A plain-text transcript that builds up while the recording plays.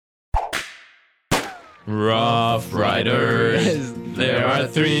Rough Riders. There are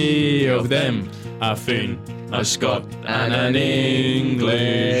three of them, a Finn, a Scot, and an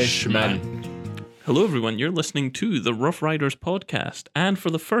Englishman. Hello everyone, you're listening to the Rough Riders podcast, and for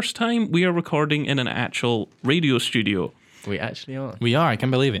the first time we are recording in an actual radio studio. We actually are. We are, I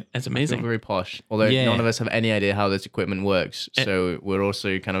can't believe it. It's I feel amazing. very posh. Although none of us have any idea how this equipment works, so we're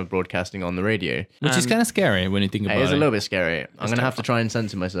also kind of broadcasting on the radio. Which is kind of scary when you think about It it. is a little bit scary. I'm going to have to try and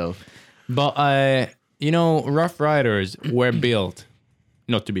censor myself. But, Rough Riders were built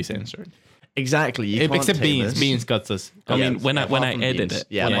not to be censored. Exactly. You can't Except tame Beans. us. Beans cuts us. I mean, Yes, when I apart from edit Beans. it.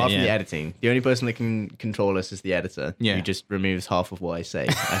 Yeah, Yeah, apart from yeah. the editing. The only person that can control us is the editor. Yeah. Who just removes half of what I say,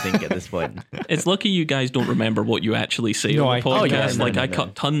 I think, at this point. It's lucky you guys don't remember what you actually say No, on I- the oh, podcast. yeah, no, like, no, I no.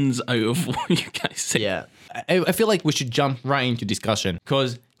 cut tons out of what you guys say. Yeah. I feel like we should jump right into discussion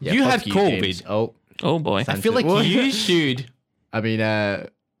because Yeah, you fuck had COVID. James. Oh, Oh boy. I feel like What? you should I mean, yeah.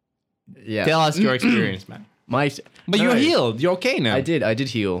 tell us your experience, man. But No, you're healed. You're okay now. I did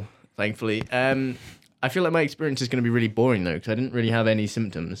heal, thankfully. I feel like my experience is going to be really boring though, because I didn't really have any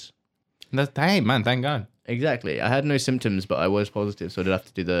symptoms. Hey, man, thank God. Exactly. I had no symptoms, but I was positive, so I did have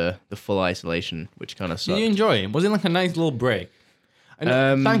to do the full isolation, which kind of Did sucked. you enjoy it? Was it like a nice little break? I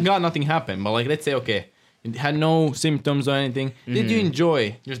know, thank God nothing happened, but like, let's say, okay, you had no symptoms or anything. Did you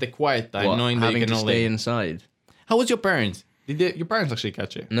enjoy just the quiet time, What, knowing that having you to can stay only... inside? How was your parents? Your parents actually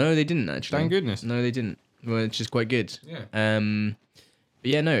catch it? No, they didn't actually. Thank goodness. No, they didn't. Well, which is quite good. Yeah. But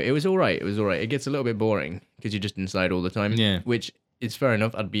yeah, no, it was all right. It was all right. It gets a little bit boring because you're just inside all the time. Yeah. Which is fair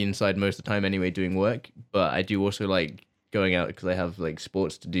enough. I'd be inside most of the time anyway doing work, but I do also like going out because I have like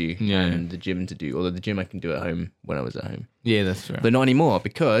sports to do Yeah. and the gym to do. Although the gym I can do at home when I was at home, Yeah, that's true. but not anymore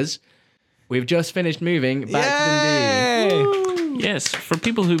because we've just finished moving back to Dundee. Yes, for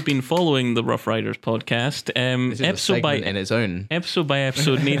people who've been following the Rough Riders podcast, This is a episode by segment in its own.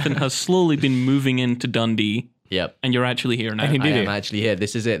 episode, Nathan has slowly been moving into Dundee, Yep. and you're actually here now. And he I did am it. actually here.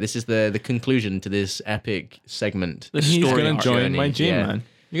 This is it. This is the conclusion to this epic segment. The He's story gonna arc. join journey, my gym, yeah. man.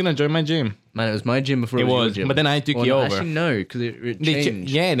 You're gonna join my gym. Man, it was my gym before it It was, was, your gym. but then I took Well, you no, over. Actually, no, because it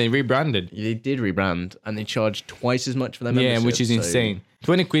changed. They rebranded. They did rebrand, and they charge twice as much for their Yeah, membership. which is so insane.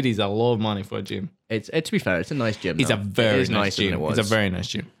 20 quid is a lot of money for a gym. It's to be fair, it's a nice gym. It's now. a very It is nice nicer gym. than it was. It's a very nice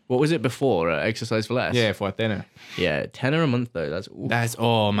gym. What was it before? Exercise for Less. Yeah, for a tenner. Yeah, £10 a month though. That's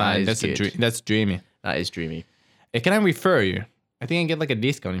Man, is that's good. that's dreamy. that is dreamy. Can I refer you? I think I get like a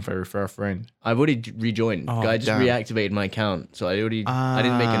discount if I refer a friend. I've already rejoined. Oh, I just damn. reactivated my account, so I didn't make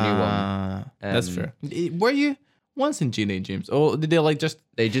a new one. That's fair. Were you once in GD gyms, or did they like just?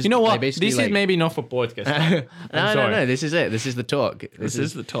 They just You know they what? basically, This like, is maybe not for podcast. no, sorry. no. This is it. This is the talk. This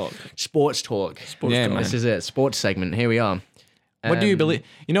is the talk. sports talk. Yeah, talk. man. This is it. Sports segment. Here we are. What do you Um, believe?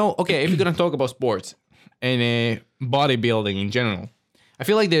 Okay, if you're gonna talk about sports and bodybuilding in general, I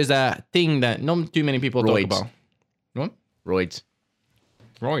feel like there's a thing that not too many people Roids. talk about. What? Roids.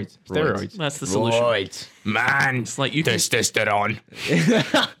 Roids, steroids. That's the solution. Roids. Man, It's like you can testosterone.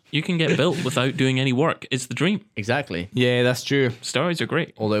 get built without doing any work. It's the dream. Exactly. Yeah, that's true. Steroids are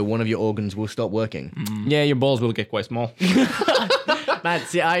great. Although one of your organs will stop working. Yeah, your balls will get quite small. Man,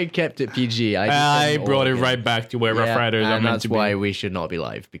 see, I kept it PG. I just brought it organ. right back to where Rough Yeah, Riders are and meant that's to be. why we should not be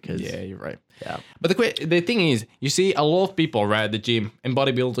live because Yeah, you're right. yeah. But the thing is, you see a lot of people right at the gym and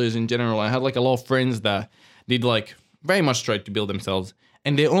bodybuilders in general. I had like a lot of friends that did like very much try to build themselves,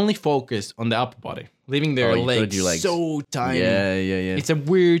 and they only focus on the upper body, leaving their you gotta legs, do legs. so tiny. Yeah. It's a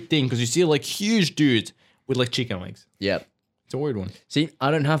weird thing because you see like huge dudes with like chicken legs. Yeah. It's a weird one. See, I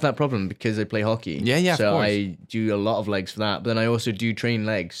don't have that problem because I play hockey. Yeah, of So course. I do a lot of legs for that, but then I also do train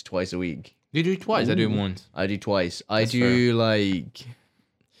legs twice a week. You do it twice. I do it once. I do twice. I That's do like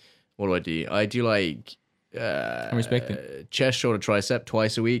what do I do? I do like I respect it. chest, shoulder, tricep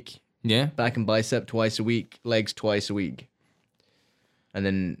twice a week. Yeah. Back and bicep twice a week, legs twice a week. And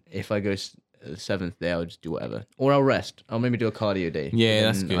then if I go seventh day, I'll just do whatever. Or I'll rest. I'll maybe do a cardio day. Yeah, And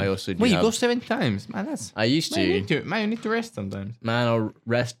that's then good. I also do Wait, you have- go 7 times, man. That's I used man, you to. need to rest sometimes. Man, I'll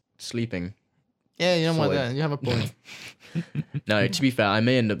rest sleeping. Yeah, you know what? Solid. You have a point. No, to be fair, I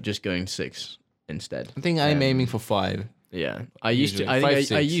may end up just going 6 instead. I think I'm aiming for 5. Yeah, I used to. Usually. I think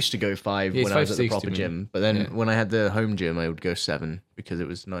 5, I 6. used to go 5 Yeah, when it's I was at the 5, 6 proper to me. gym, but then Yeah. when I had the home gym, I would go 7 because it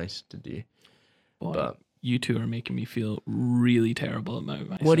was nice to do. Boy, But- you two are making me feel really terrible about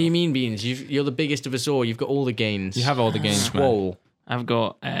myself. What do you mean, Beans? You're the biggest of us all. You've got all the gains. You have all the gains, man. Swole. I've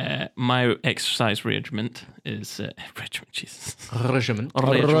got my exercise regiment is regiment. Jesus. Regiment.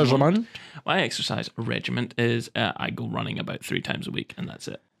 My exercise regiment is I go running about 3 times a week, and that's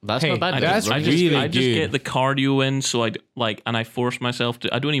it. That's Hey, not bad. that's though. I really just good. get the cardio in, so and I force myself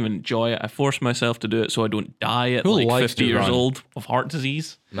to. I don't even enjoy it. I force myself to do it so I don't die at Who like likes 50 to years run? old of heart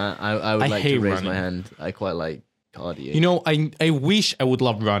disease. Man, I would I like hate to raise running. my hand. I quite like cardio. You know, I wish I would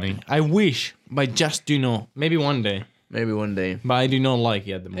love running. I wish, but just do know, maybe one day. Maybe one day. But I do not like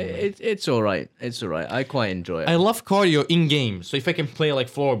it at the moment. It's all right. It's all right. I quite enjoy it. I love cardio in games. So if I can play like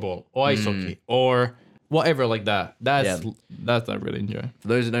floorball or ice hockey or whatever like that, that's I really enjoy. For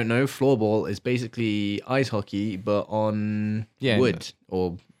those who don't know, floorball is basically ice hockey, but on Yeah, wood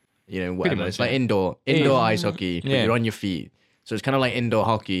or whatever. much, It's like yeah. indoor ice hockey, but Yeah. you're on your feet. So it's kind of like indoor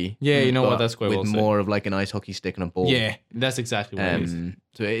hockey. Yeah, you know what? but That's quite with well said. more of like an ice hockey stick and a ball. Yeah, that's exactly what it is.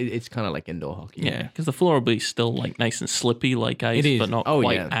 So it's kind of like indoor hockey. Yeah, because the floor will be still like nice and slippy like ice, It is. but not Oh,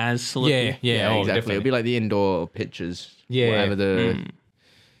 quite yeah. as slippy. Yeah, Yeah, oh, exactly. definitely. It'll be like the indoor pitches. Yeah. Whatever the.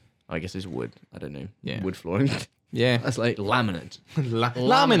 I guess it's wood. I don't know. Yeah. Wood flooring. Yeah. That's like laminate.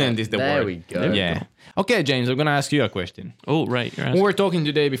 Laminate is the There word. we go. Yeah. Okay, James, I'm gonna ask you a question. Oh, right. You're We asking. were talking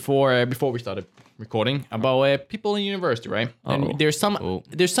today before we started recording about people in university, right? Oh. And there's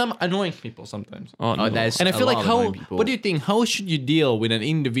some annoying people sometimes. Oh, no. Oh, there's And I a feel lot like of annoying people. what do you think? How should you deal with an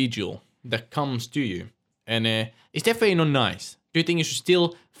individual that comes to you? And it's definitely not nice. Do you think you should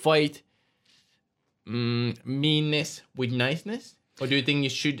still fight meanness with niceness? Or do you think you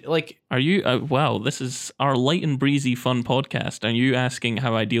should, like, Are you? Wow, this is our light and breezy fun podcast. Are you asking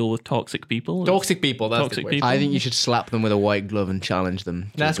how I deal with toxic people? toxic people? That's Toxic the word. people? I think you should slap them with a white glove and challenge them.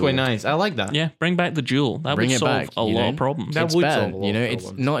 to That's a quite duel. nice. I like that. Yeah, bring back the duel. That Bring would it solve back, a you lot know? of problems. That It's would better, solve a lot of it's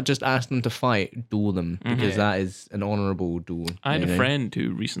problems. not just ask them to fight, duel them, because that is an honorable duel. I had you a know? friend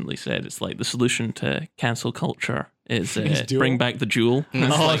who recently said it's like the solution to cancel culture is duel? bring back the duel.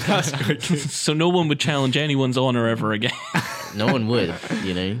 Oh, that's good. So no one would challenge anyone's honor ever again. No one would,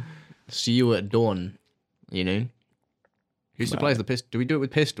 See you at dawn, Who supplies the pistol? Do we do it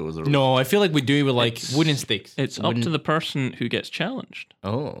with pistols? Or... No, I feel like we do it with like wooden sticks. It's up to the person who gets challenged.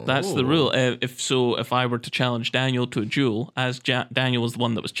 Oh. That's the rule. If I were to challenge Daniel to a duel, as Daniel was the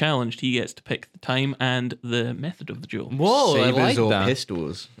one that was challenged, he gets to pick the time and the method of the duel. Whoa, I Sabers like or that.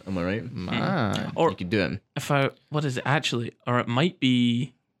 pistols. Am I right? Man. Or You could do them. what is it actually? Or it might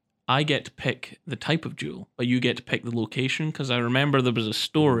be I get to pick the type of duel, but you get to pick the location. Because I remember there was a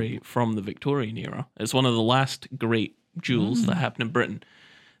story from the Victorian era. It's one of the last great duels that happened in Britain.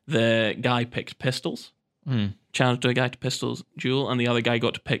 The guy picked pistols, challenged a guy to pistols duel, and the other guy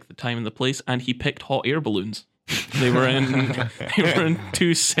got to pick the time and the place, and he picked hot air balloons. They were in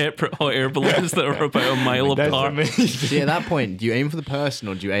two separate hot air balloons that were about a mile apart. See, at that point, do you aim for the person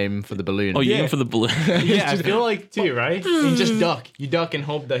or do you aim for the balloon? Oh, you Yeah. aim for the balloon. Yeah, I feel like too, right? You just duck. You duck and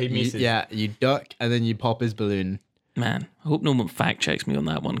hope that he misses. you duck and then you pop his balloon. Man, I hope no one fact checks me on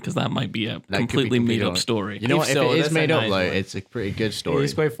that one because that might be a That could be completely made completely up wrong. story. You know If what? so, if it is that's a made up, nice though, one. it's a pretty good story.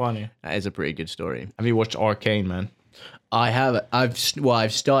 It's quite funny. That is a pretty good story. Have you watched Arcane, man? I have. I've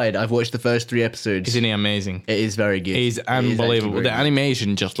started. I've watched the first 3 episodes. Isn't it amazing? It is very good. It's It is actually unbelievable. very The good.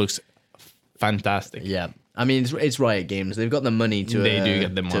 animation just looks fantastic. Yeah, I mean it's Riot Games. They've got the money to. They do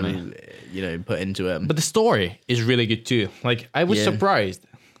get the to, money. put into it. But the story is really good too. Like I was Yeah. surprised.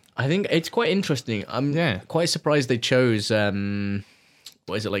 I think it's quite interesting. I'm quite surprised they chose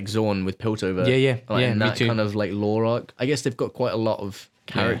what is it, like Zorn with Piltover? Yeah, Like, yeah, and me that too. kind of like lore arc. I guess they've got quite a lot of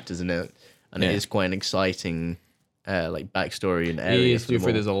characters in it, and Yeah. it is quite an exciting like backstory and It area. is, for them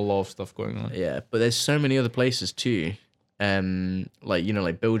all. there's a lot of stuff going on. Yeah, but there's so many other places too.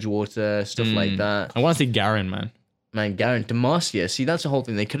 Like Bilgewater, stuff like that. I want to see Garen, man. Man, Garen, Demacia. See, that's the whole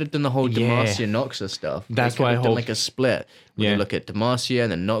thing. They could have done the whole Yeah. Demacia Noxus stuff. That's they why I could have done hope- like a split. Where Yeah. they look at Demacia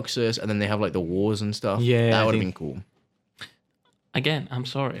and then Noxus, and then they have like the wars and stuff. Yeah, that I would have think- been cool. Again, I'm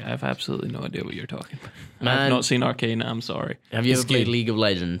sorry. I have absolutely no idea what you're talking about. Man. I've not seen Arcane. I'm sorry. Have you It's ever played good. League of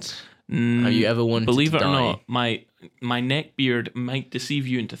Legends? Have you ever wanted Believe to it or die? not, my neck beard might deceive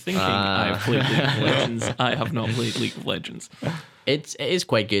you into thinking Ah. I have played League of Legends. I have not played League of Legends. It is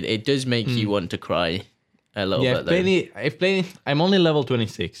quite good. It does make you want to cry a little Yeah, bit though. I've played. I'm only level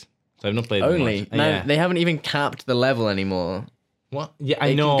 26, so I've not played. that Only much. man, Yeah. they haven't even capped the level anymore. What? Yeah,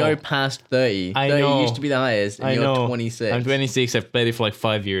 They I know. can go past 30. I 30 know. used to be the highest, and I you're know. 26. I'm 26. I've played it for like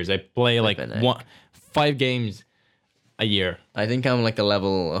 5 years. I play like Flippin' heck. 5 games a year. I think I'm like a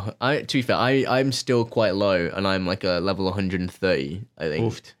level. To be fair, I'm still quite low, and I'm like a level 130. I think.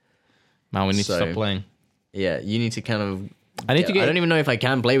 Oofed. Man, we need to So- stop playing. Yeah, you need to kind of. I need to get. I don't even know if I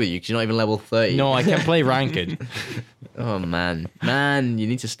can play with you because you're not even level 30. No, I can't play ranked. Oh man, you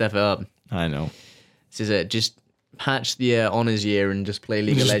need to step it up. I know. This is it. Just patch the honors year and just play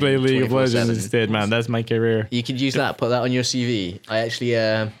League of Just Legends. play League of 24/7. Legends instead, man. That's my career. You could use that. Put that on your CV. I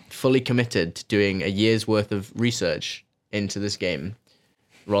actually fully committed to doing a year's worth of research into this game.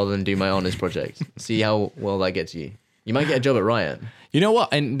 rather than do my honors project. See how well that gets you. You might get a job at Riot. You know what?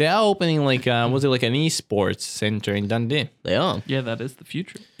 And they are opening like was it like an esports center in Dundee? They are. Yeah, that is the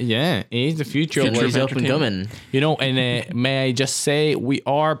future. Yeah, it is the future. Future of He's up and coming. You know, and may I just say we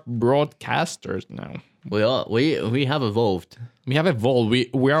are broadcasters now. We are. We have evolved. We have evolved.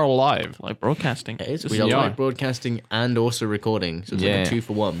 We are live. Like broadcasting. It is. This We is- are we are. live broadcasting and also recording. So it's Yeah. like a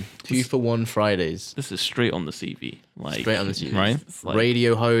 2-for-1. 2-for-1 Fridays. This is straight on the CV. Like Straight on the CV. Right. it's like-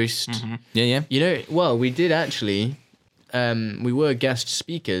 Radio host. Yeah, yeah. You know, well, we did actually. We were guest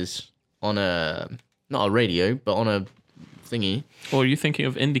speakers on not a radio, but on a thingy. Oh, are you thinking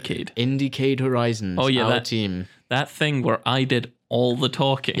of Indicate? Indicate Horizons. Oh, yeah, our that- team. That thing where I did all the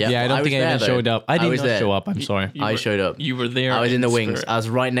talking. Yeah. Yeah, I don't I think was I even there, showed though. up. I did was not there. show up. I'm sorry. You I were- showed up. You were there. I was in the wings. spirit. I was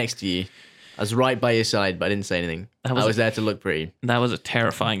right next to you. I was right by your side, but I didn't say anything. That was I was there to look pretty. That was a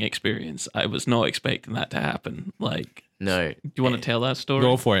terrifying experience. I was not expecting that to happen. Like, No. do you want to tell that story?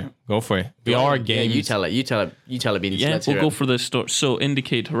 Go for it. Go for it. We are Yeah, games. you tell it. You tell it, Beanie. Yeah, Let's we'll hear go it. for this story. So,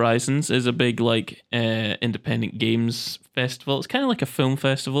 Indicate Horizons is a big like independent games festival. It's kind of like a film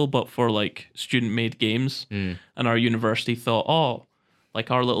festival, but for like student-made games. Hmm. And our university thought, oh, like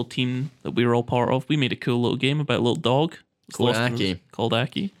our little team that we were all part of, we made a cool little game about a little dog. It's Called lost in Aki. the- Called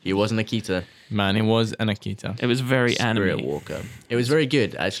Aki. He wasn't Akita. Man, it was an Akita. It was very Spirit anime. Walker. It was very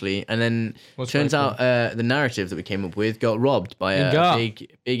good, actually. And then What's turns very out the narrative that we came up with got robbed by It a got.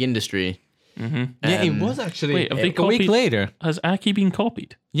 big industry. Yeah, it was actually Wait, have they a week copied- later. Has Aki been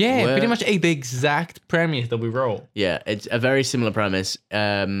copied? Yeah, Where- pretty much the exact premise that we wrote. Yeah, it's a very similar premise.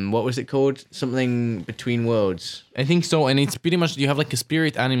 What was it called? Something Between Worlds. I think so, and it's pretty much you have like a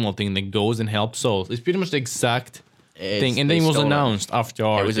spirit animal thing that goes and helps souls. It's pretty much the exact thing, and then it was announced after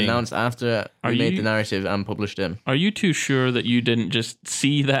our It was thing. announced after Are we made you- the narrative and published it. Are you too sure that you didn't just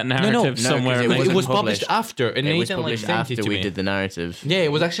see that narrative No, somewhere? 'cause and it It wasn't was published published. after, and It was Nathan like published sent after it to we me. did the narrative. Yeah,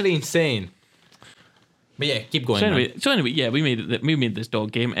 it was actually insane. But yeah, keep going. So man. anyway, yeah, we made this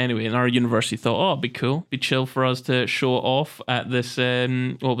dog game anyway, and our university thought, oh, it'd be cool, be chill for us to show it off at this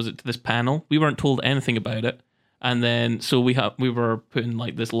what was it, to this panel. We weren't told anything about it, and then so we were putting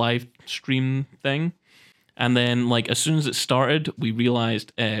like this live stream thing, and then like as soon as it started, we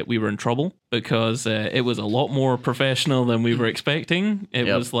realized we were in trouble because it was a lot more professional than we were expecting. It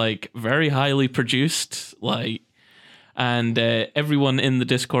Yep. was like very highly produced, like. And everyone in the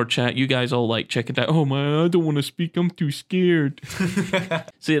Discord chat, you guys all like check it out. Oh man, I don't want to speak. I'm too scared.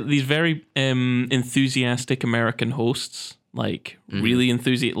 So these very enthusiastic American hosts, like really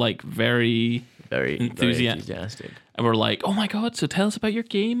enthusiastic, like very, Very enthusiastic. and we're like, oh my god, so tell us about your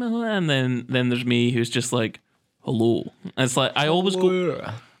game, and then there's me who's just like, hello. And it's like I always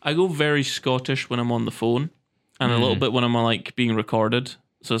go very Scottish when I'm on the phone, and a little bit when I'm like being recorded.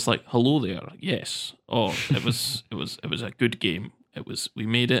 So it's like, hello there, yes. Oh, it was a good game. We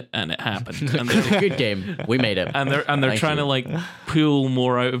made it and it happened. And It's they're a good game. We made it. and they're Thank trying you. to like pull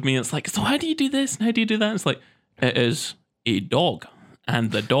more out of me. It's like, so how do you do this and how do you do that? It's like, it is a dog.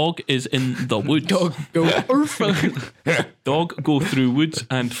 And the dog is in the woods. Go. Dog go through woods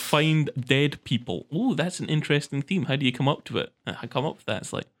and find dead people. Oh, that's an interesting theme. How do you come up to it? I come up with that.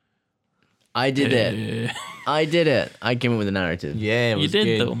 It's like, I did it. I did it. I came up with a narrative. Yeah, it you was did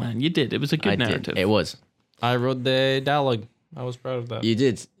good. though, man. You did. It was a good I narrative. did. It was. I wrote the dialogue. I was proud of that. You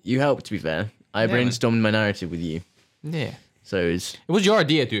did. You helped, to be fair. I man. brainstormed my narrative with you. Yeah, So it's it was your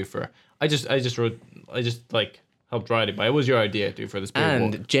idea to be fair. I just like helped write it, but it was your idea to for the spirit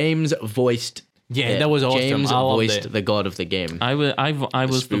walk. and James voiced. Yeah, it. that was awesome. James I loved voiced it. the god of the game. I was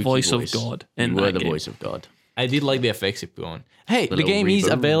the spooky voice of God in You were that the game. voice of God. I did like the effects it put on. Hey, the little game is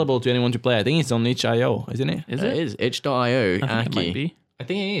reverb. available to anyone to play. I think it's on itch.io, isn't it? Is It it? is itch.io. I think it might Aki. be. I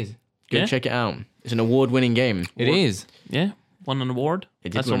think it is. Go Yeah? check it out. It's an award-winning game. It is. Yeah, won an award. It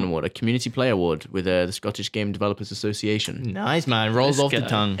did That's win an on- award, a Community Play Award with the Scottish Game Developers Association. Nice, man. Rolls This off the guy.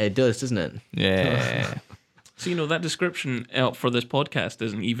 tongue. It does, doesn't it? Yeah. So that description for this podcast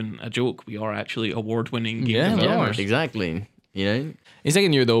isn't even a joke. We are actually award-winning game Yeah, we developers. are. Exactly. You know, In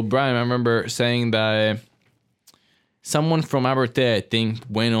second year, though, Brian, I remember saying that someone from Abertay, I think,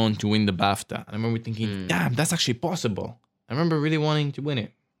 went on to win the BAFTA. I remember thinking, damn, that's actually possible. I remember really wanting to win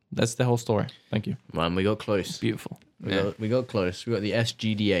it. That's the whole story. Thank you. man, we got close. Beautiful. We got close. We got the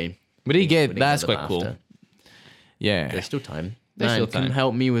SGDA. But he get Winning that's the quite BAFTA. cool. Yeah. There's still time. There's Man, still time. Come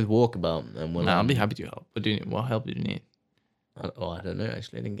help me with Walkabout, and we'll. Nah, I'll be happy to help. What do you need? What help do you need? I don't know.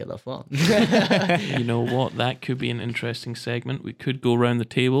 Actually, I didn't get that far. You know what? That could be an interesting segment. We could go around the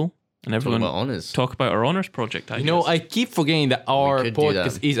table and Talk everyone about honors. talk about our honors project. You know, I keep forgetting that our could do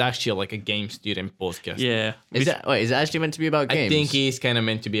podcast that. is actually like a game student podcast. yeah. Is it actually meant to be about I games? think it's kind of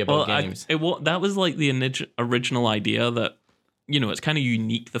meant to be about Well, games. that was like the original idea that it's kind of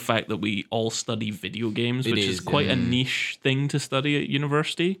unique the fact that we all study video games, It which is, is quite a niche thing to study at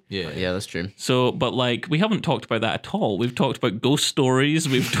university. Yeah, that's true. So, but like, we haven't talked about that at all. We've talked about ghost stories.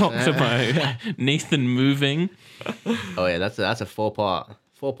 We've talked about Nathan moving. Oh yeah, that's a four-part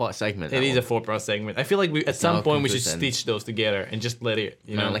segment. It that is a one. 4-part segment. I feel like at some now point we come to should its end. stitch those together and just let it,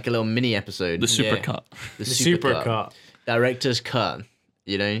 Like a little mini episode. The super Yeah. cut. The super cut. Director's cut.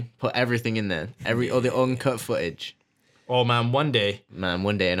 Put everything in there. All the uncut footage. Oh man, one day Man,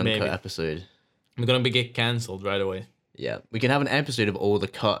 one day an uncut Maybe. episode. I'm gonna get cancelled right away. Yeah, we can have an episode of all the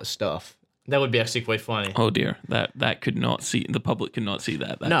cut stuff. That would be actually quite funny. Oh dear, that could not see. The public could not see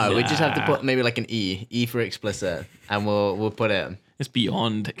that. No, we just have to put maybe like an E for explicit, and we'll put it. It's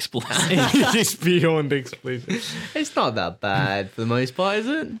beyond explicit. It's beyond explicit. It's not that bad for the most part, is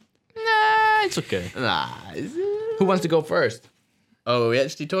it? Nah, it's okay. Nah. Is it? Who wants to go first? Oh, are we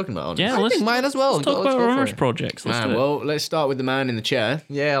actually talking about honors? Yeah, I let's think mine as well. talk Let's about go our for honors it. projects. Let's Man, do it. well, let's start with the man in the chair,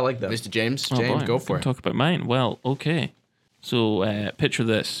 Yeah, I like that. Mr. James. Oh, James, boy, go we for can it. Talk about mine. Well, okay. So picture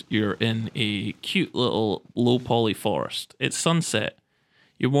this: you're in a cute little low poly forest. It's sunset.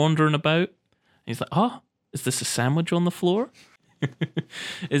 You're wandering about. And he's like, "Oh, is this a sandwich on the floor?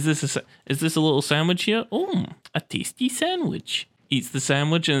 is this a little sandwich here? Oh, a tasty sandwich." Eats the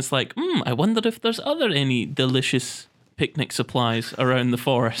sandwich and it's like, I wonder if there's any delicious picnic supplies around the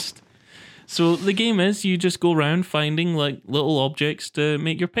forest. So the game is you just go around finding like little objects to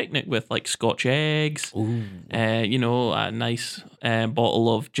make your picnic with, like Scotch eggs, a nice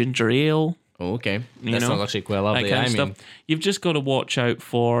bottle of ginger ale, Oh, okay. you That know, sounds actually quite that lovely. kind of stuff. You've just got to watch out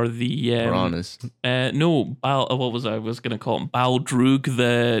for the Piranhas. what was I was going to call him? Baldrug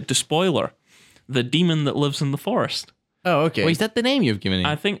the Despoiler, the demon that lives in the forest. Oh, okay. Wait, is that the name you've given him?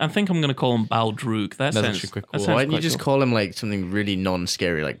 I think I'm going to call him Baldrug. That That's sounds actually quite that cool. sounds Why don't you quite just cool. call him like something really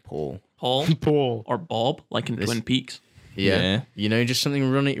non-scary, like Paul? Paul Paul. or Bob, like in Twin Peaks? Yeah. Yeah. Just something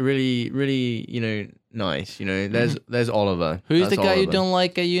really, nice. There's Oliver. Who's That's the guy you Oliver. don't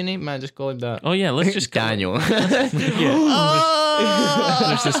like at uni? Man, just call him that. Oh yeah, let's just call him- Daniel.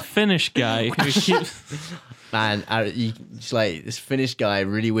 There's this Finnish guy who keeps. Man, it's like this Finnish guy. I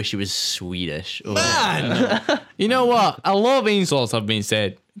really wish he was Swedish. Oh. Man! You know what? A lot of insults have been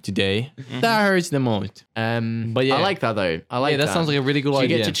said today. That hurts the most. But yeah. I like that though. I like Yeah, that sounds like a really good So you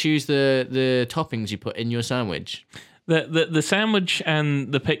idea. get to choose the toppings you put in your sandwich. The sandwich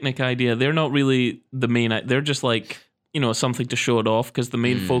and the picnic idea, they're not really the main. They're just like, something to show it off because the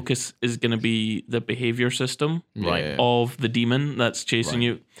main focus is going to be the behavior system Right. of the demon that's chasing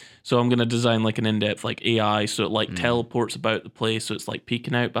you. So I'm going to design like an in-depth like AI so it like teleports about the place. So it's like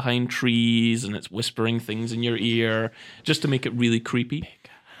peeking out behind trees and it's whispering things in your ear just to make it really creepy.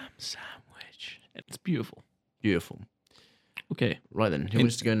 Sandwich. It's beautiful. Beautiful. Okay. Right then, who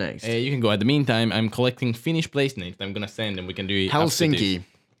wants to go next? You can go. At the meantime, I'm collecting Finnish place names. I'm gonna send and we can do it after this. Helsinki.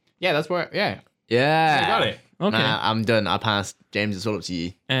 Yeah, that's where. Yeah, Yeah. I got it. Okay. Nah, I'm done. I passed. James, it's all up to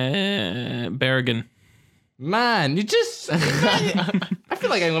you. Bergen. Man, you just. I feel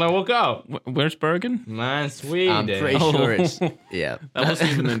like I'm gonna walk out. Where's Bergen? Man, Sweden. I'm pretty Oh. sure it's yeah. That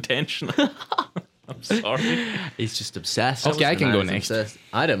wasn't even intentional. I'm sorry. He's just obsessed. Okay, I can Man go is next. obsessed.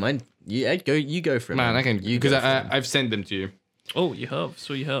 I don't mind. You go for it. Man, I can You because go for it. I've sent them to you. Oh, you have.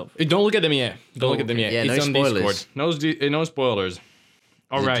 So you have. Don't look at them yet. Don't Oh, look at them okay. yet. Yeah, It's no on spoilers. Discord. No spoilers.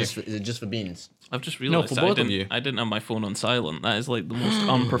 All right. Is it just for beans? I've just No, realized for that both of you. I didn't have my phone on silent. That is like the most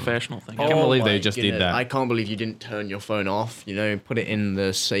unprofessional thing. I can't ever. believe my they just did goodness. that. I can't believe you didn't turn your phone off. Put it in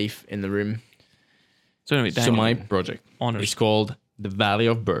the safe in the room. So anyway, So Daniel, my project honors. is called The Valley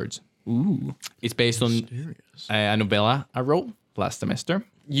of Birds. Ooh. It's based on a novella I wrote last semester.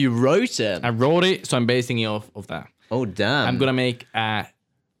 You wrote it. I wrote it, so I'm basing it off of that. Oh damn! I'm gonna make a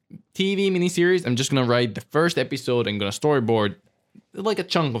TV miniseries. I'm just gonna write the first episode and gonna storyboard like a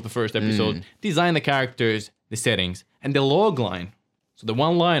chunk of the first episode, design the characters, the settings, and the log line. So the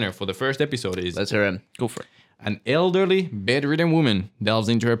one-liner for the first episode is Let's hear him. Go for it. an elderly, bedridden woman delves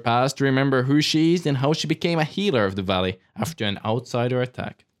into her past to remember who she is and how she became a healer of the valley after an outsider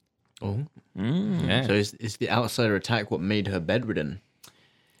attack. Oh, Yeah. so is the outsider attack what made her bedridden?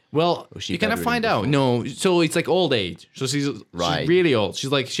 Well, she you kind of bedridden find out. No, so it's like old age. So she's Right. really old.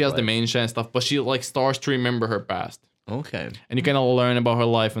 She's like she has dementia and stuff, but she like starts to remember her past, Okay. and you kind of learn about her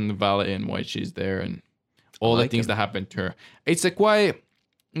life in the valley and why she's there and all the like things it. that happened to her. It's a quite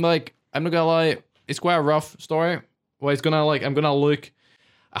like I'm not gonna lie, it's quite a rough story. Well, I'm gonna look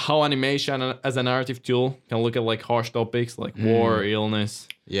at how animation as a narrative tool can look at like harsh topics like war, illness,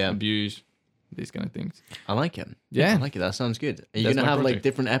 Yeah, abuse, these kind of things. I like it. Yeah. I like it. That sounds good. Are you That's gonna my have like project.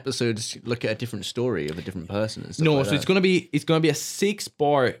 different episodes? Look at a different story of a different person. And stuff No, like so that? it's gonna be a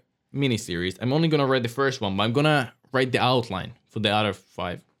 6-part miniseries. I'm only gonna write the first one, but I'm gonna write the outline for the other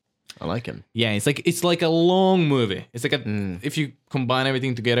 5. I like him. Yeah, it's like a long movie. It's like if you combine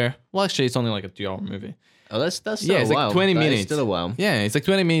everything together. Well, actually, it's only like a 2-hour movie. Oh, that's still Yeah, a it's while. like 20 That is minutes. still a while. Yeah, it's like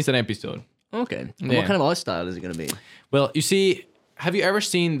 20 minutes an episode. Okay. And Yeah. what kind of art style is it going to be? Well, you see, have you ever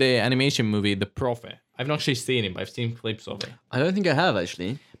seen the animation movie The Prophet? I've not actually seen it, but I've seen clips of it. I don't think I have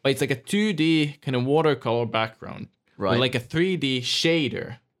actually. But it's like a 2D kind of watercolor background. Right. With like a 3D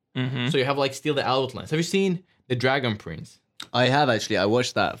shader. So you have like still the outlines. Have you seen The Dragon Prince? I have actually. I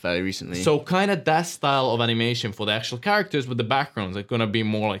watched that fairly recently. So kind of that style of animation for the actual characters with the backgrounds are gonna be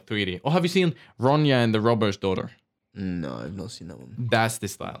more like 3D. Or have you seen Ronya and the Robber's Daughter? No, I've not seen that one. That's the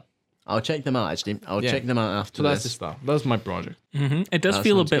style. I'll check them out actually. I'll Yeah. check them out after So that's the this. style. That's my project. It does That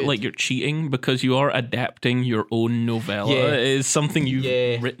feel a sounds bit good. like you're cheating because you are adapting your own novella. Yeah. It is something you've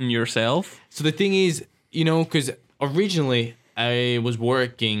Yeah. written yourself. So the thing is, you know, because originally I was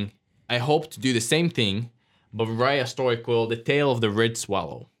working, I hoped to do the same thing, but write a story called The Tale of the Red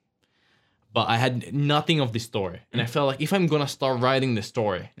Swallow. But I had nothing of the story. And I felt like if I'm going to start writing the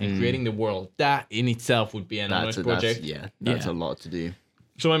story and creating the world, that in itself would be an honest project. That's Yeah. a lot to do.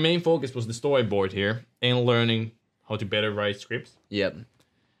 So my main focus was the storyboard here and learning how to better write scripts. Yep.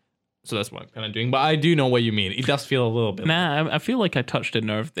 So that's what I'm kind of doing. But I do know what you mean. It does feel a little bit. Nah, I feel like I touched a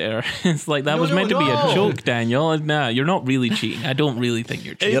nerve there. It's like that No, was no, meant to be a no. joke, Daniel. Nah, you're not really cheating. I don't really think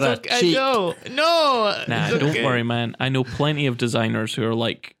you're cheating. You're a cheat. No. No. Nah, It's don't okay. worry, man. I know plenty of designers who are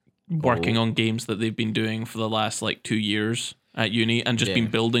like working on games that they've been doing for the last like 2 years at uni and just Yeah. been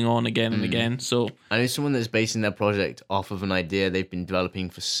building on again and again. So, I know someone that's basing their project off of an idea they've been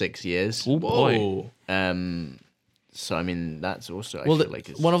developing for 6 years. oh boy. Whoa. So I mean that's also I Well, feel like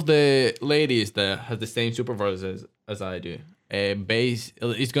it's one of the ladies that has the same supervisor as I do,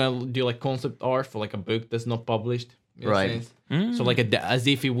 is gonna do like concept art for like a book that's not published, in a Right. sense. So like as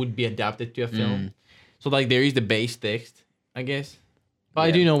if it would be adapted to a film. So like there is the base text, I guess. But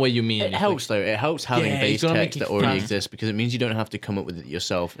I do know what you mean. It It's helps though. It helps having Yeah, base it's gonna make text it that already fun. exists because it means you don't have to come up with it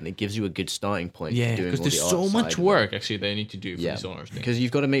yourself, and it gives you a good starting point. yeah, for doing because all there's the so art much side of it. work actually they need to do for Yeah, this honors thing. because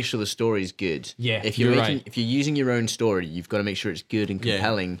you've got to make sure the story is good. Yeah, if you're you're making, right. if you're using your own story, you've got to make sure it's good and Yeah,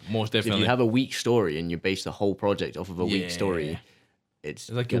 compelling. most If definitely. you have a weak story and you base the whole project off of a Yeah. weak story, it's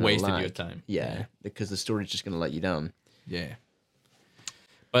like you gonna wasted your lag. time. Yeah, because the story's just going to let you down. Yeah.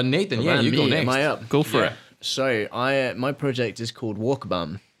 But Nathan, Well, yeah, then you go me, next. Am I up? Go for Yeah. it. So my project is called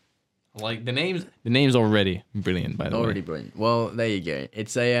Walkabout. Like the names. The name's already brilliant, by the way. Already brilliant. Well, there you go.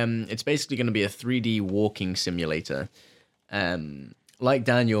 It's it's basically going to be a 3D walking simulator. Like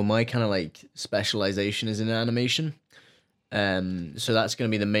Daniel, my kind of like specialization is in animation. So that's going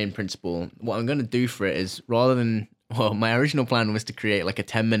to be the main principle. What I'm going to do for it is rather than my original plan was to create like a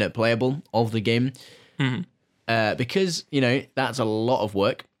 10-minute playable of the game. Because that's a lot of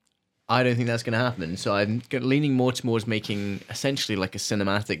work. I don't think that's going to happen. So I'm leaning more towards making essentially like a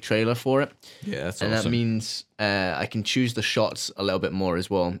cinematic trailer for it. Yeah, that's And awesome. that means I can choose the shots a little bit more as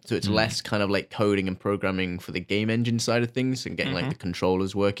well. So it's less kind of like coding and programming for the game engine side of things and getting like the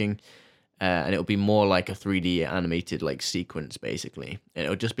controllers working. And it'll be more like a 3D animated like sequence basically. And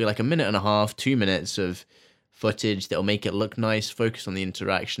it'll just be like a minute and a half, 2 minutes of footage that'll make it look nice, focus on the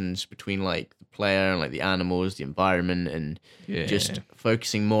interactions between like the player and like the animals, the environment, and just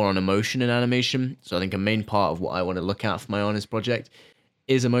focusing more on emotion and animation. So I think a main part of what I want to look at for my honors project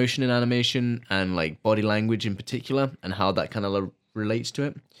is emotion and animation and like body language in particular and how that kind of relates to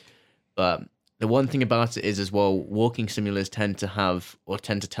it. But the one thing about it is as well, walking simulators tend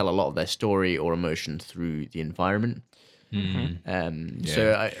to tell a lot of their story or emotion through the environment.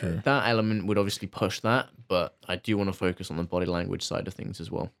 That element would obviously push that, but I do want to focus on the body language side of things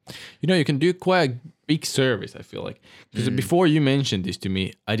as well. You know, you can do quite a big service, I feel like. Because before you mentioned this to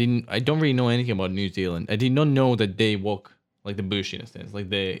me, I don't really know anything about New Zealand. I did not know that they walk like the bush in a sense, like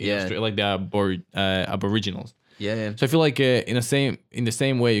the Aboriginals. Yeah. So I feel like in the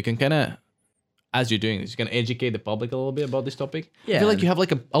same way, you can kind of, as you're doing this, you can educate the public a little bit about this topic. I Yeah. feel like you have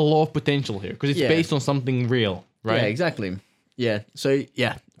like a lot of potential here because it's Yeah. based on something real, right? Yeah, exactly. Yeah. So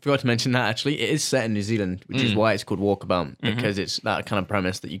yeah, forgot to mention that actually. It is set in New Zealand, which is why it's called Walkabout, because it's that kind of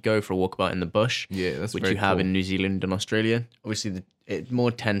premise that you go for a walkabout in the bush. Yeah, that's which very you have cool. in New Zealand and Australia. Obviously, it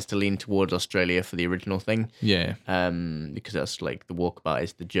more tends to lean towards Australia for the original thing. Yeah. Because that's like the walkabout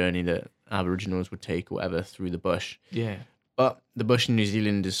is the journey that Aboriginals would take or whatever through the bush. Yeah. But the bush in New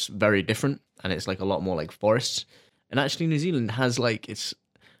Zealand is very different, and it's like a lot more like forests. And actually, New Zealand has like I can't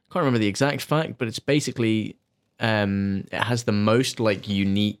remember the exact fact, but it's basically it has the most like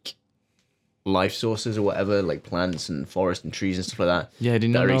unique life sources or whatever, like plants and forests and trees and stuff like that. Yeah, I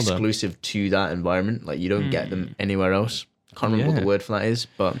did that not are know that. exclusive to that environment. Like you don't get them anywhere else. Can't remember what Yeah. the word for that is,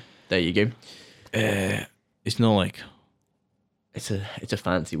 but there you go. it's not like It's a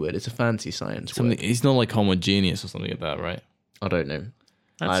fancy word. It's a fancy science something. word. It's not like homogeneous or something like that, right? I don't know.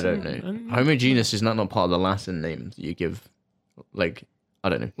 That's- I don't know. Homogeneous is not part of the Latin name that you give. Like, I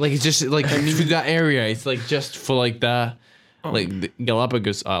don't know. Like it's just like to that area. It's like just for like the like the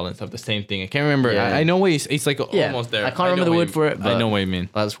Galapagos Islands have the same thing. I can't remember. Yeah. I know what it's like Yeah, almost there. I can't remember the word for it, I but- know what you mean.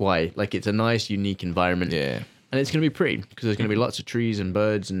 That's why. Like, it's a nice, unique environment. Yeah, And it's going to be pretty because there's going to be lots of trees and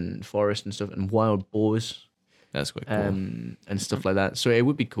birds and forest and stuff and wild boars. that's quite cool. And stuff like that. So it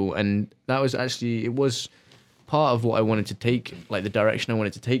would be cool. And that was actually, it was part of what I wanted to take, like the direction I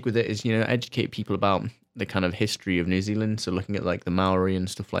wanted to take with it is, educate people about the kind of history of New Zealand. So looking at like the Maori and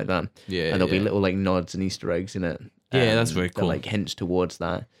stuff like that. Yeah, And there'll be yeah. little like nods and Easter eggs in it. Yeah, that's very that, cool. like hints towards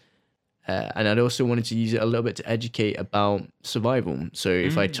that. And I'd also wanted to use it a little bit to educate about survival. So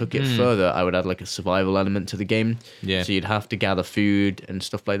if I took it further, I would add like a survival element to the game. Yeah. So you'd have to gather food and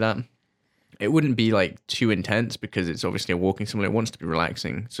stuff like that. It wouldn't be like too intense because it's obviously a walking simulator. It wants to be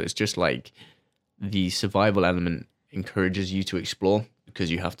relaxing. So it's just like the survival element encourages you to explore because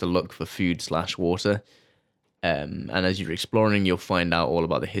you have to look for food/water. And as you're exploring, you'll find out all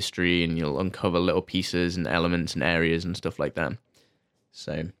about the history and you'll uncover little pieces and elements and areas and stuff like that.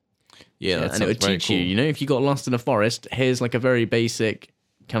 So yeah, that and it would sounds very teach cool. you, if you got lost in a forest, here's like a very basic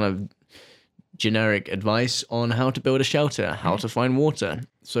kind of generic advice on how to build a shelter, how to find water.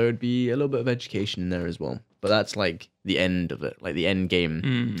 So it'd be a little bit of education in there as well. But that's like the end of it, like the end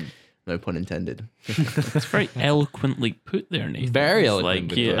game. No pun intended. It's very eloquently put there, Nathan. Very It's eloquently Like,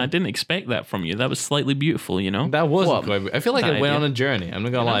 put yeah, there. I didn't expect that from you. That was slightly beautiful, That was What? quite. I feel like That I went idea. on a journey. I'm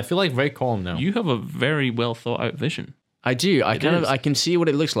not gonna lie. I feel like very calm now. You have a very well thought out vision. I do. is. I can see what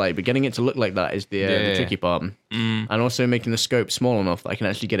it looks like, but getting it to look like that is the Yeah. tricky part. And also making the scope small enough that I can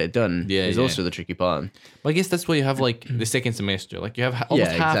actually get it done Yeah, is yeah. also the tricky part. Well, I guess that's why you have like the second semester. Like you have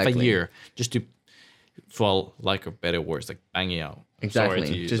almost half exactly. a year just to, for like a better words, like bang it out. Exactly. Sorry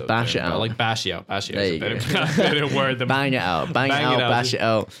to use Just that bash term, it but out. like bash it out. Bash it out. There is a you better, better word than Bang it out. Bang it Bang out. it out. Bash it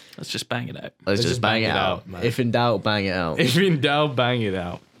out. Let's just bang it out. Let's just bang it out. man. If in doubt, bang it out. If in doubt, bang it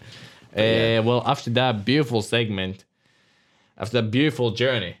out. Well, after that beautiful segment, after that beautiful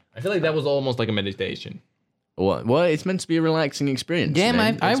journey, I feel like that was almost like a meditation. What? Well, it's meant to be a relaxing experience. Yeah, you know?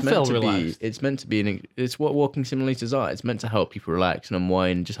 man, I It's meant felt to be- relaxed. It's meant to be it's what walking simulators are. It's meant to help people relax and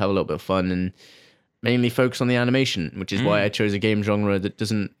unwind, just have a little bit of fun, and mainly focus on the animation, which is why I chose a game genre that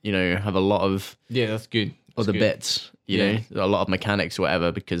doesn't, have a lot of Yeah, that's good. That's other good. bits, Yeah. a lot of mechanics or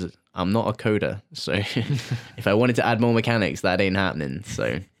whatever, because I'm not a coder. So if I wanted to add more mechanics, that ain't happening.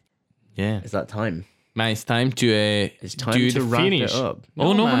 So Yeah, it's that time. man, it's time to It's time do to the wrap finish. it up.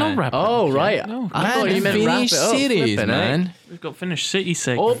 Oh, no, we're man. not wrapping Oh, up yet. right. No. I thought you meant wrap finish it up. cities, Flippin' heck. man. We've got finished city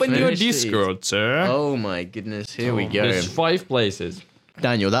segment. Open your Finish cities. Discord, sir. Oh my goodness, here we go. There's 5 places.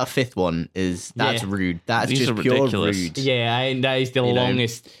 Daniel, that fifth one that's Yeah. rude. That's These just are pure ridiculous. rude. Yeah, that is the know,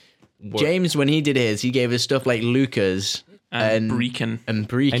 longest. word. James, when he did his, he gave us stuff like Lucas And Brecon. and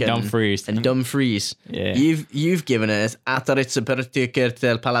Brecon And Dumfries. and Dumfries. Yeah. You've given us Ataritsa Pertuker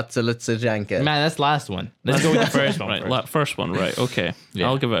tel Palazzo Lutzajanka. Man, that's the last one. Let's go with the first one. Right, first. first one, right. Okay. Yeah.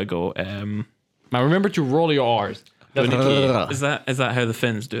 I'll give it a go. Man, remember to roll your R's. That's the key. Is that how the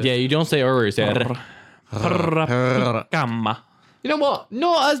Finns do it? Yeah, you don't say R, you say R. Gamma. You know what?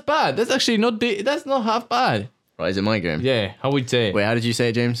 Not as bad. That's actually not. That's not half bad. Right, is it my game? Yeah, how would you say? Wait, how did you say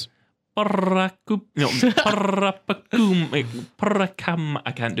it, James? Paracam.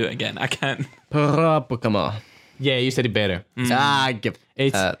 I can't do it again. I can't. Parapukama. Yeah, you said it better. Give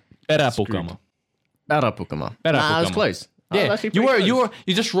It's Parapukama. Parapukama. Nah, I was close. I was Yeah, actually you pretty were. close.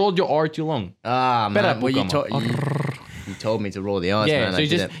 You just rolled your R too long. Ah, man. Well, Parapukama. you told me to roll the R's, Yeah, man. so I you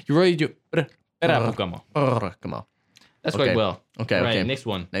did just you rolled your Parapukama. Parapukama. That's Okay. quite well. Okay, Right, okay. next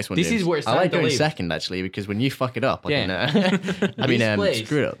one. Next one. This James. is where I like Santa going lives. second, actually, because when you fuck it up, I Yeah. can. This place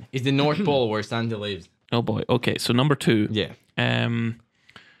screw it up. is the North Pole where Santa lives. Oh boy. Okay, so number 2. Yeah.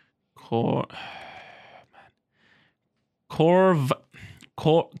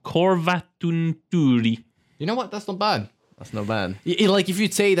 Korvatunturi. You know what? That's not bad. That's not bad. Like if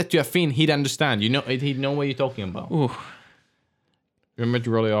you'd say that to a Finn, he'd understand. He'd know what you're talking about. Ooh. Remember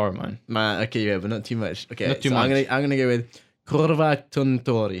to roll your R, man. Man, okay, yeah, but not too much. Okay, Not too so much. I'm gonna go with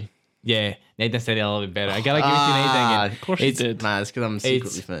Korvatuntori. Yeah, Nathan said it a little bit better. I gotta give it to Nathan again. Of course you It's- did. Man, it's because I'm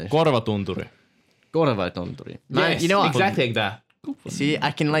secretly It's finished. Korvatunture. Korvatuntori. Man, Yes, you know what? exactly like that. See,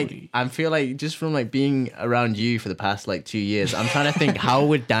 I can I feel like just from like being around you for the past like 2 years, I'm trying to think how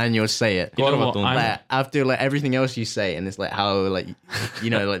would Daniel say it. You know what, Korvatunti. I'm- Like, after like everything else you say, and it's like how like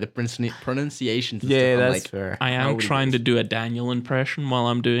like the pronunciations. And Yeah, stuff, I'm that's like, fair. I am Nobody trying knows. to do a Daniel impression while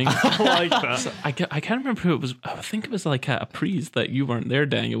I'm doing it. I like that. So I can't remember who it was. I think it was like a Pries that you weren't there,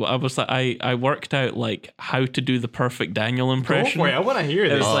 Daniel. I was like, I worked out like how to do the perfect Daniel Go impression. for it. I want to hear It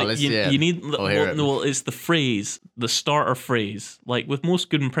this. was Oh, like let's- you, yeah. you need I'll hear it. well, it's the phrase, the starter phrase. Like with most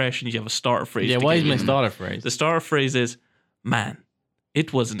good impressions, you have a starter phrase. Yeah, to what get is my you. starter phrase? The starter phrase is, "Man,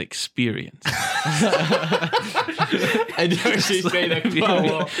 it was an experience." I don't actually say that if, you, quite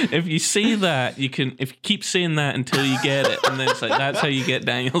well. if you say that, you can. If you keep saying that until you get it, and then it's like that's how you get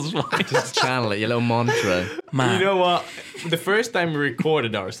Daniel's voice. channel it, your little mantra. Man, You know what? The first time we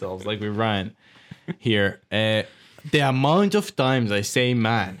recorded ourselves, like we ran here, the amount of times I say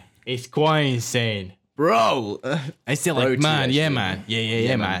 "man" is quite insane. Bro. I say Bro like too, "man," yeah, actually. man, yeah,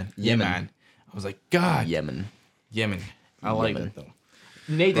 Yeah, man, man. yeah, Yemen. man. I was like, God, Yemen. Yemen. I like Yemen. it though.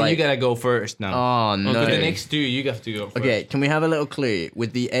 Nathan, Right. you gotta go first now. Oh no. Because the next two, you have to go first. Okay, can we have a little clue?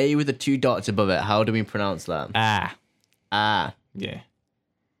 With the A with the 2 dots above it, how do we pronounce that? Ah, Ah. yeah.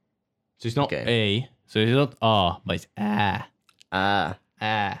 So it's not Okay. A, so it's not ah, but it's ah, Ah.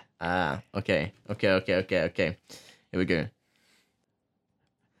 ah. Ah. Okay. Here we go.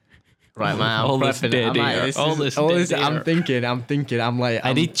 Right, man. I'm All this prepping. dead I'm like, air. this All is- this all dead this- I'm air. thinking. I'm like,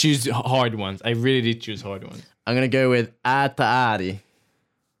 I did choose hard ones. I really did choose hard ones. I'm gonna go with Ataari.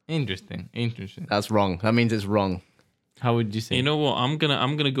 Interesting. That's wrong. That means it's wrong. How would you say? you know what? I'm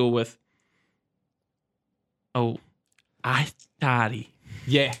gonna go with. Oh, Ahtari.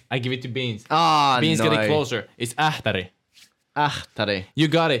 Yeah, I give it to Beans. Ah, Beans no. getting closer. It's ahtari. Ahtari. You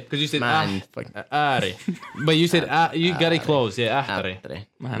got it because you said Man, ah, fuck. Ari. But you said you got it close. Yeah, ahtari. Ahtari.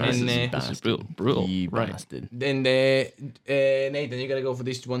 Man, And, this is brutal. You Right. bastard. Then Nathan, you gotta go for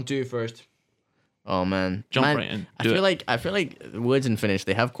this one too first. Oh man. Jump Man, right in. I Do feel it. like words in Finnish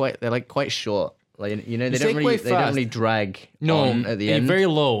they're like quite short. Like they say don't really quite fast. drag No, on at the end. very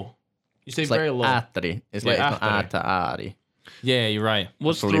low. You say it's like very low. Ahtari. It's Yeah, like it's not ahtari. Ataari. Yeah, you're right.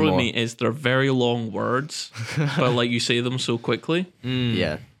 What's probably throwing more. me is they're very long words, but like you say them so quickly.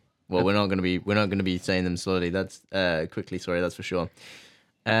 Yeah. Well, we're not gonna be saying them slowly. That's quickly. Sorry, that's for sure.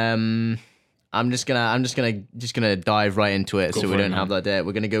 I'm just gonna dive right into it, so for we it, don't man. have that there.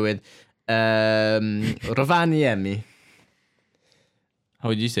 We're gonna go with Rovaniemi. How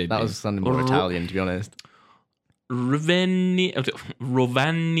would you say That was sounding more Italian, to be honest.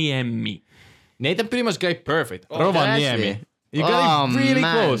 Rovaniemi. Nathan pretty much got it perfect. Oh, Rovaniemi. actually? You got it Oh, really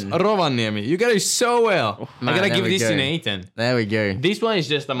man. close. Rovaniemi. You got it so well. Man, I gotta there give we this to go. Nathan. There we go. This one is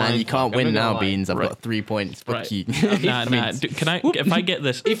just a Man, you can't win now, Beans. I've Right. got 3 points. Fuck Right. you. Nah. Can I? If I get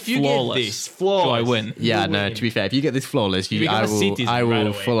this, If you flawless, get this flawless, do I win? Yeah, you no. win. To be fair, if you get this flawless, You become I a will. citizen I will right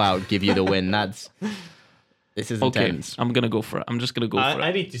away. full out give you the win. This is Okay, intense. I'm gonna go for it. I'm just gonna go for I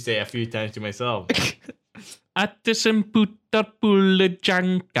it. need to say a few times to myself. Attisen putar pulle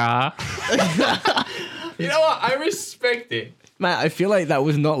janka. You know what? I respect it. Man, I feel like that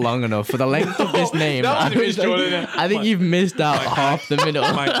was not long enough for the length of this name. that was a I, bit was short, like- isn't it? I think you've missed out half the middle.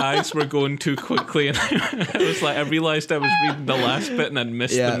 My eyes were going too quickly, and I was like, I realized I was reading the last bit and I'd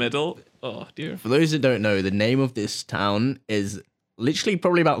missed Yeah. the middle. Oh dear. For those that don't know, the name of this town is literally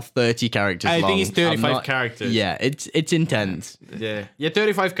probably about 30 characters I long. think it's 35 I'm not- characters. Yeah, it's intense. Yeah. Yeah,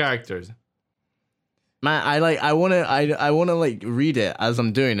 35 characters. Man, I wanna like read it as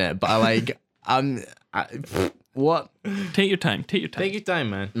I'm doing it, but what? Take your time. Take your time. Take your time,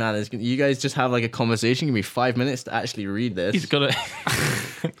 man. Man, you guys just have like a conversation. Give me 5 minutes to actually read this. He's got to.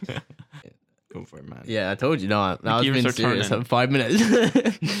 Go for it, man. Yeah, I told you. No, I was gears being are serious. turning. 5 minutes.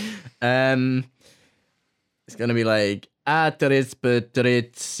 It's gonna be like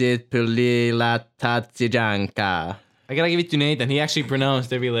Ateritsputritspulilatatsijanka. I gotta give it to Nathan. He actually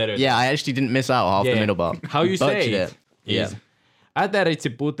pronounced every letter. Yeah, I actually didn't miss out half the middle part. How you say Butchered it? Yeah. Is Ätäritsi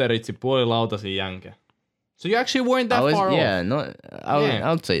puteritsi puolilautasi jänkä. So you actually weren't that far off. yeah, not. Yeah.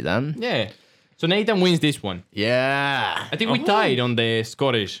 I'll take that. Yeah. So Nathan wins this one. Yeah. I think we tied on the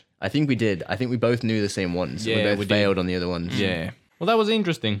Scottish. I think we did. I think we both knew the same ones. Yeah, we both we did. failed on the other ones. Yeah. Well, that was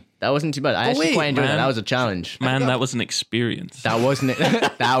interesting. That wasn't too bad. I actually wait, quite enjoyed that. man. That was a challenge. Man, that was an experience. That wasn't.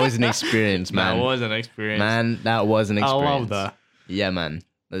 That was an experience, man. That was an experience. Man, that was an I experience. love that. Yeah, man.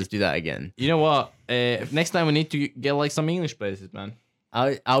 Let's do that again. You know what? Next time we need to get like some English places, man.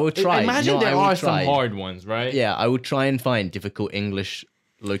 I will try. Imagine You know, there I will are try. some hard ones, right? Yeah, I would try and find difficult English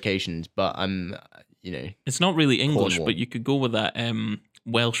locations, but I'm, It's not really English, Cornwall. but you could go with that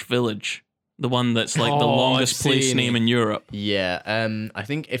Welsh village The one that's like the Oh, longest I've place seen name it. in Europe. Yeah. I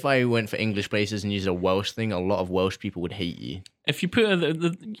think if I went for English places and used a Welsh thing, a lot of Welsh people would hate you. If you put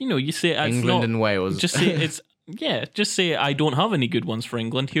you say it's England not, and Wales. just say it's just say I don't have any good ones for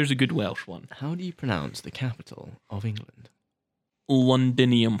England. Here's a good Welsh one. How do you pronounce the capital of England?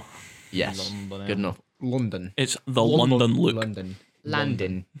 Londinium. Yes. London. Good enough. London. It's the London look. London.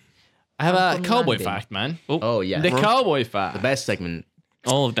 London. I have I'm a from cowboy London. fact, man. Oh, yeah. The cowboy The fact. best segment.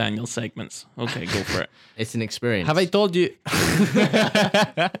 All of Daniel's segments. Okay, go for it. It's an experience. Have I told you?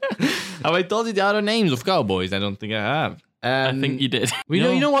 Have I told you the other names of cowboys? I don't think I have. I think you did.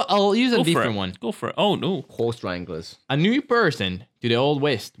 You know what? I'll use a Go for different it. one. Go for it. Oh no. Horse wranglers. A new person to the Old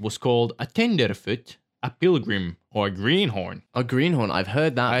West was called a tenderfoot, a pilgrim, or a greenhorn. A greenhorn. I've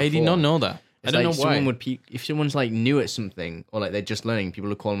heard that. I did before. not know that. It's I don't like know why. someone would if someone's like new at something or like they're just learning, people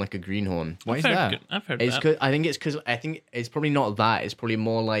would call them like a greenhorn. Why is I've heard that? I've heard It's that. 'cause- I think it's probably not that. It's probably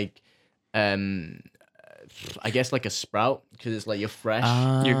more like, I guess like a sprout because it's like you're fresh.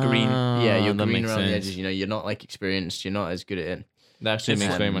 You're green. Yeah, you're that green makes around the sense. edges. You know, you're not like experienced. You're not as good at it. That actually It's,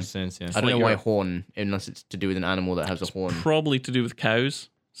 makes very um, much sense. Yeah. I don't know what why you're- horn, unless it's to do with an animal that has a horn. Probably to do with cows.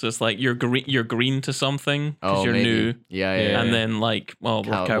 So it's like you're green to something because Oh, you're maybe. new, Yeah, Yeah. yeah. and then like, well,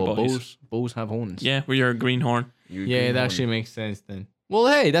 we're cowboys. Bulls have horns. Yeah, well, you're a greenhorn. You're a Yeah, it greenhorn. actually makes sense then. Well,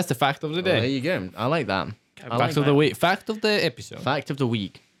 hey, that's the fact of the Well, there day. you go. I like that. I Fact like of the that. week. Fact of the episode. Fact of the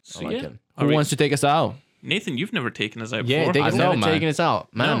week. So I like yeah. it. Who wants to take us out? Nathan, you've never taken us out Yeah, before. take I've us never out, man. taken us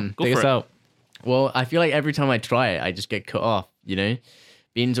out, man. Go Take for us it. out. Well, I feel like every time I try it, I just get cut off. You know,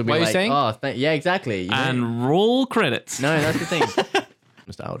 Beans will be What are you like, saying? "Oh, yeah, exactly." You know? And roll credits. no, that's the thing.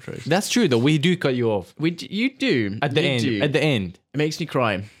 Mr. Outros. That's true, though. We do cut you off You do at the You end. do. At the end. It makes me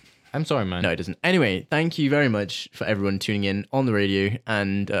cry. I'm sorry, man. No, it doesn't. Anyway, thank you very much for everyone tuning in on the radio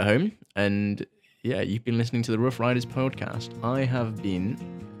and at home. And yeah, you've been listening to the Rough Riders podcast. I have been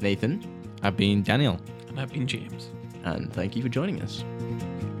Nathan, I've been Daniel. And I've been James. and thank you for joining us.